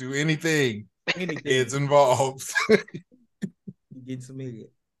Josh to do anything, it's involved. You get some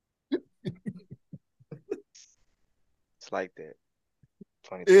idiot. It's like that.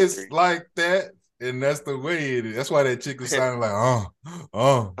 It's like that, and that's the way it is. That's why that chick was sounding like,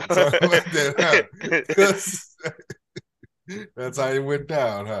 something like that, huh? That's how it went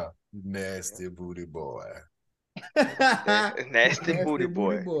down, huh? Nasty booty boy. Nasty booty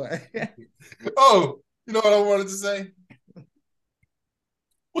boy. Oh, you know what I wanted to say?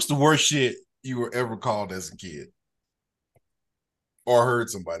 What's the worst shit you were ever called as a kid? Or heard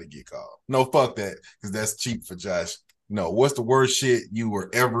somebody get called? No, fuck that, because that's cheap for Josh. No, what's the worst shit you were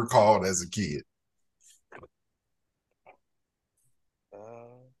ever called as a kid?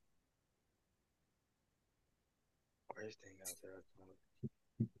 Worst thing I was ever called.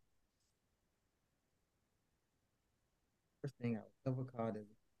 First thing I was ever called as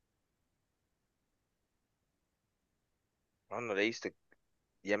I don't know. They used to.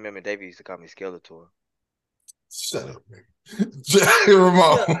 Yeah, I remember David used to call me Skeletor. Shut up, nigga.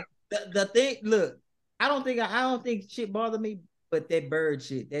 Ramon. The thing, look, I don't think shit bothered me, but that bird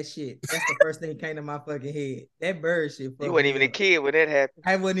shit, that's the first thing that came to my fucking head. That bird shit. You wasn't even a kid when that happened.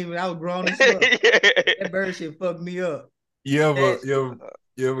 I was grown as fuck. That bird shit fucked me up. You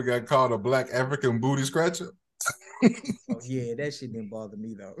ever got called a black African booty scratcher? Oh, yeah, that shit didn't bother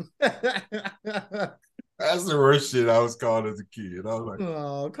me though. That's the worst shit I was called as a kid. I was like,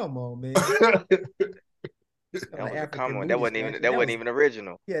 oh, come on, man. That was a common. That wasn't even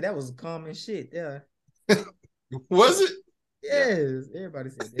original. Yeah, that was common shit. Yeah. Was it? Yes. Everybody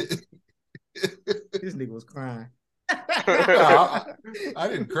said that. This nigga was crying. I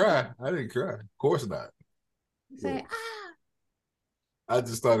didn't cry. Of course not. Say, I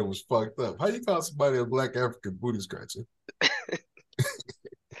just thought it was fucked up. How you call somebody a black African booty scratcher?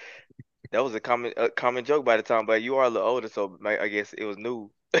 That was a common joke by the time, but you are a little older, so I guess it was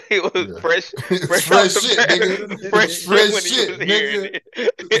new. It was fresh shit, nigga. Fresh shit,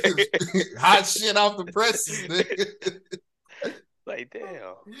 nigga. Hot shit off the presses, nigga. Like,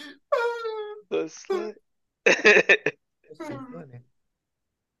 damn. The slut.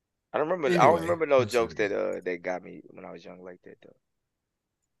 I don't remember no jokes that got me when I was young like that though.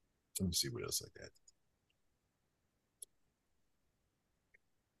 Let me see what else I got.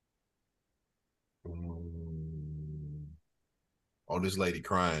 Oh, this lady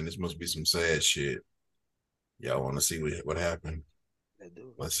crying. This must be some sad shit. Y'all want to see what happened?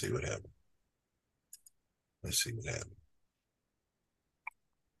 Let's see what happened.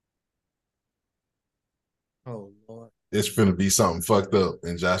 Oh, Lord. It's finna be something fucked up,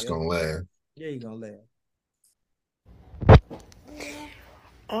 and Josh gonna laugh. Yeah, you gonna laugh.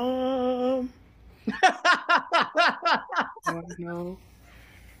 I know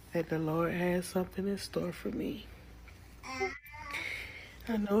that the Lord has something in store for me.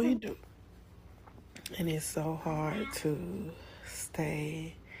 I know He do. And it's so hard to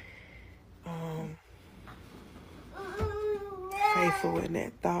stay faithful in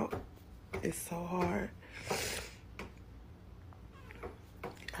that thought. It's so hard.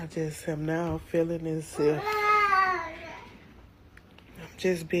 I just am now feeling as if I'm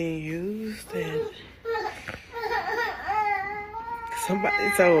just being used, and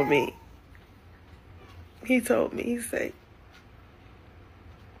somebody told me, he said,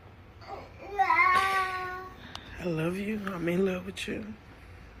 I love you, I'm in love with you,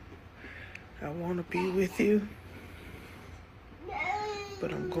 I want to be with you,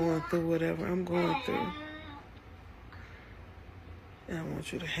 but I'm going through whatever I'm going through, and I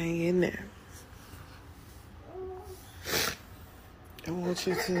want you to hang in there. I want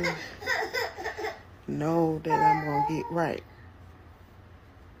you to know that I'm going to get right.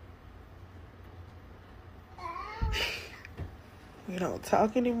 We don't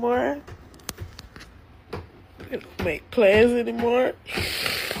talk anymore. We don't make plans anymore.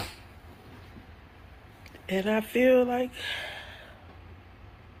 And I feel like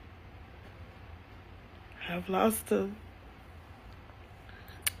I've lost him.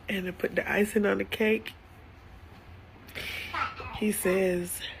 And to put the icing on the cake, he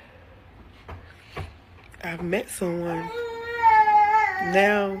says, I've met someone.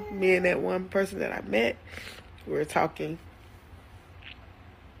 Now, me and that one person that I met, we're talking.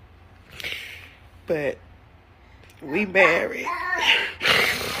 But we married.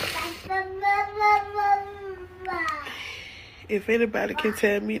 If anybody can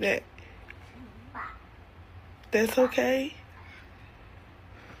tell me that that's okay,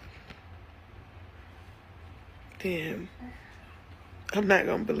 then I'm not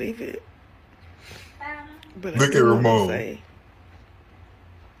gonna believe it. But look at Ramon.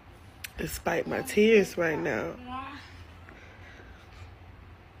 despite my tears right now,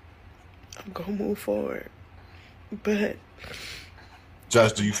 I'm gonna move forward. But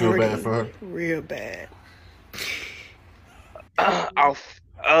Josh, do you feel bad for her? Real bad. I'm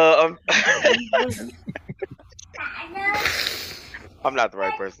not the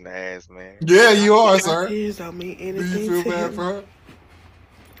right person to ask, man. Yeah, you are, sir. Tears don't mean anything. Do you feel bad for her?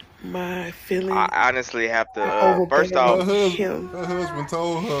 My feelings. I honestly have to. First off, her husband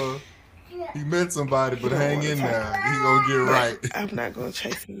told her he met somebody, but hang in there. He gonna get right. I'm not gonna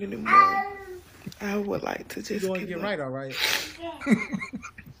chase him anymore. I would like to just get right, all right.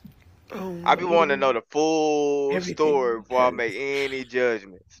 I be wanting to know the full story before I make any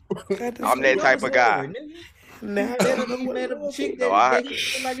judgments. I'm that type of guy. Now that a chick that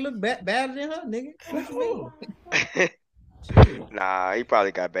like look better than her, nigga. What you mean? Nah, he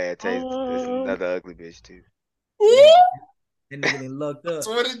probably got bad taste. There's another ugly bitch too. That nigga done looked up.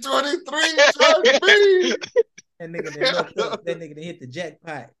 2023. That nigga done looked up. That nigga done hit the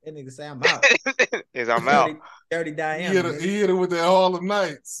jackpot. That nigga say I'm out. I'm out. Dirty Diana. He hit it with that Harlem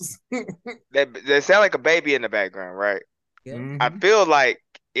Nights. That sound like a baby in the background, right? Yeah. Mm-hmm. I feel like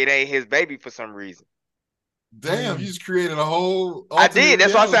it ain't his baby for some reason. Damn, you just created a whole. I did.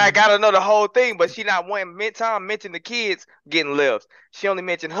 That's why I said I gotta know the whole thing. But she not one time mentioned the kids getting left. She only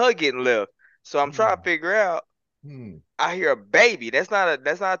mentioned her getting left. So I'm trying to figure out. I hear a baby. That's not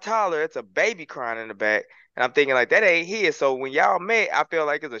a toddler. It's a baby crying in the back. And I'm thinking like that ain't his. So when y'all met, I feel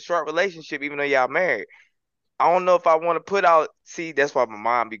like it's a short relationship, even though y'all married. I don't know if I want to put out. See, that's why my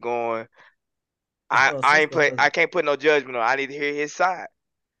mom be going. I can't put no judgment on. I need to hear his side.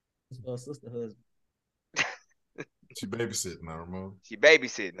 It's for a sister husband. She babysitting now, Ramon. She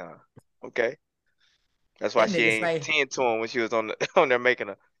babysitting now. Okay. That's why she ain't tend to him when she was on there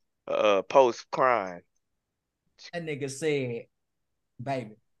making a post crying. That nigga said,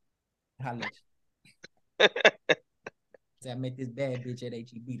 "Baby, holla." I met this bad bitch at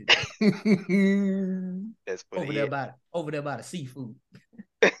HEB today. That's funny. Over there by the seafood.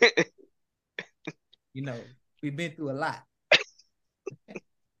 You know, we've been through a lot.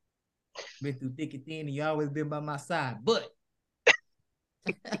 Been through thick and thin, and you always been by my side. But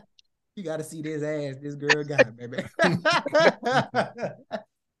you gotta see this ass this girl got, baby.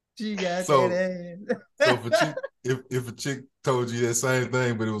 She got that ass. So if a chick told you that same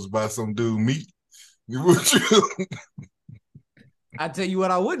thing, but it was by some dude meat, would you? I tell you what,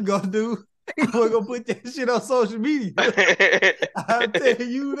 I wouldn't go do. We're gonna put that shit on social media. I'll tell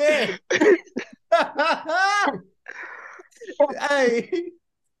you that.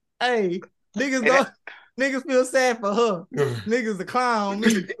 Hey, niggas feel sad for her. Niggas a clown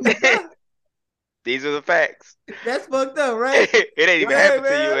me. These are the facts. That's fucked up, right? It ain't even happened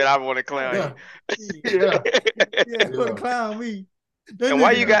to you, and I want to clown you. Yeah, want to clown me. And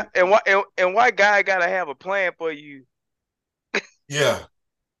why you got and why guy gotta have a plan for you? Yeah.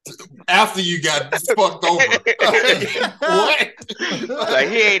 After you got fucked over. What? Like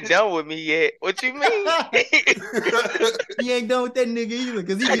he ain't done with me yet. What you mean? He ain't done with that nigga either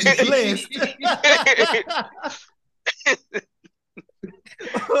because he getting blessed.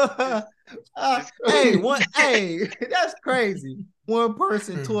 Hey, that's crazy. One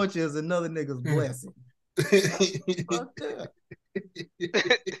person tortures another nigga's blessing.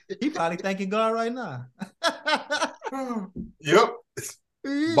 He probably thanking God right now. Yep.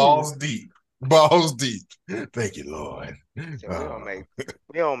 Balls deep. Thank you, Lord. So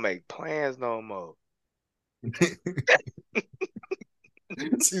we don't make plans no more.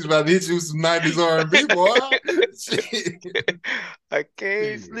 She's about to hit you with some 90s R&B, boy. I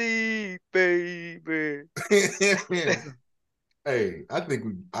can't sleep, baby. Hey, I think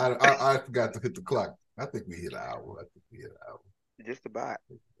I forgot to hit the clock. I think we hit an hour. Just about.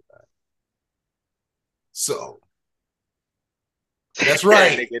 So that's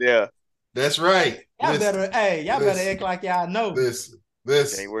right. That's right. Y'all better act like y'all know. Listen.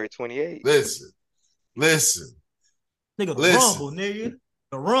 January 28th. Listen. Nigga, the Rumble, nigga.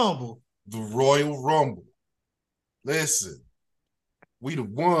 The Rumble. The Royal Rumble. Listen. We the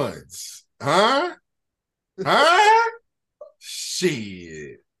ones. Huh?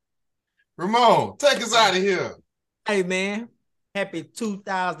 Shit. Ramon, take us out of here. Hey, man. Happy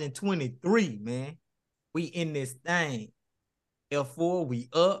 2023, man. We in this thing. L4, we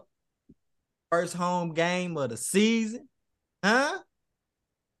up. First home game of the season. Huh?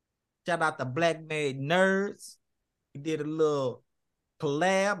 Shout out to Black Made Nerds. We did a little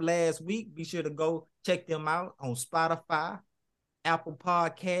collab last week. Be sure to go check them out on Spotify, Apple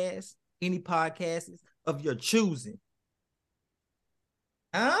Podcasts, any podcasts of your choosing.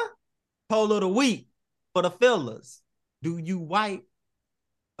 Huh? Poll of the week for the fellas. Do you wipe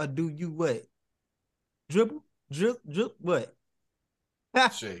or do you what? Dribble, drip, what?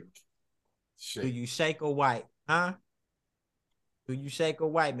 Shake. Do you shake or wipe? Huh? Do you shake or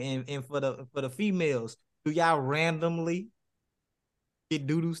wipe? And for the females, do y'all randomly get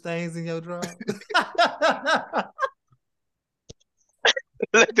doo-doo stains in your drawers?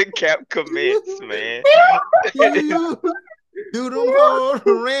 Let the cap commence, man. Do them hoes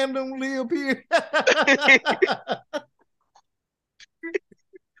randomly appear?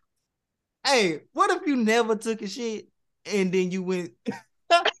 Hey, what if you never took a shit and then you went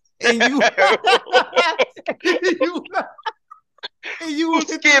and you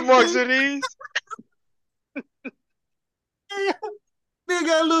skid marks are these? They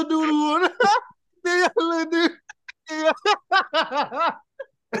got a little doodle on it. They got a little doodle.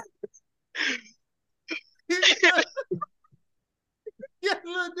 Yeah,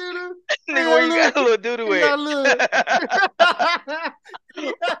 little doodle. Nigga, where you got a little doodle at? Where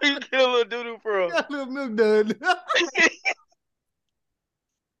you get a little doodle from? Got a little milk done.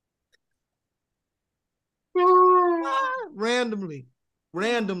 Randomly,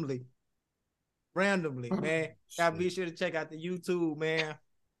 man. Gotta be sure to check out the YouTube, man.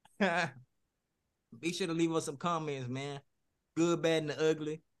 Be sure to leave us some comments, man. Good, bad, and the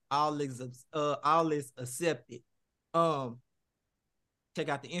ugly. All is accepted. Check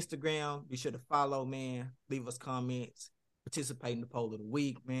out the Instagram. Be sure to follow, man. Leave us comments. Participate in the poll of the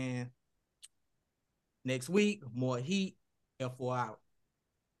week, man. Next week, more heat. F4 out.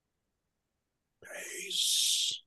 Peace.